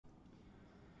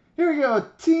Here we go.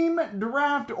 Team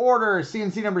draft order.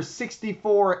 CNC number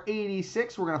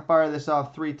 6486. We're going to fire this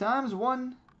off 3 times.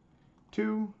 1,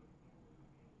 2,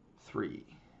 3.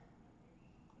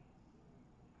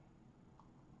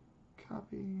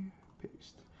 Copy,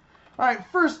 paste. All right,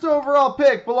 first overall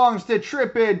pick belongs to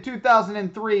Tripid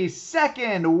 2003.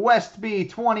 Second, Westby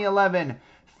 2011.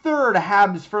 Third,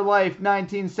 Habs for Life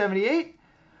 1978.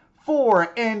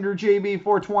 4, Andrew JB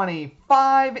 420.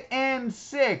 5 and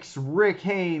 6, Rick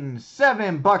Haynes.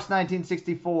 7, Bucks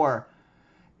 1964.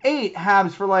 8,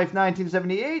 Habs for Life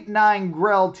 1978. 9,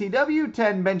 Grell TW.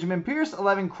 10, Benjamin Pierce.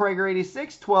 11, Krager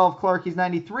 86. 12, Clarkies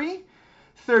 93.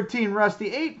 13,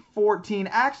 Rusty 8. 14,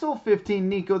 Axel. 15,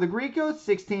 Nico the Greco.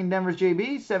 16, Denver's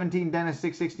JB. 17, Dennis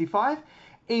 665.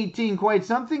 18, Quite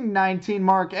Something. 19,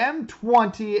 Mark M.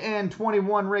 20 and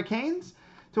 21, Rick Haynes.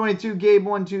 22, Gabe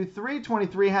 123.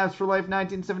 23, Habs for Life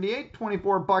 1978.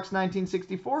 24, Bucks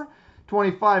 1964.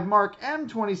 25, Mark M.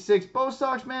 26, Bo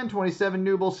Soxman. 27,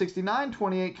 Newble 69.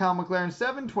 28, Kyle McLaren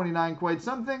 7. 29, Quite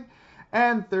Something.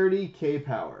 And 30, K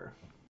Power.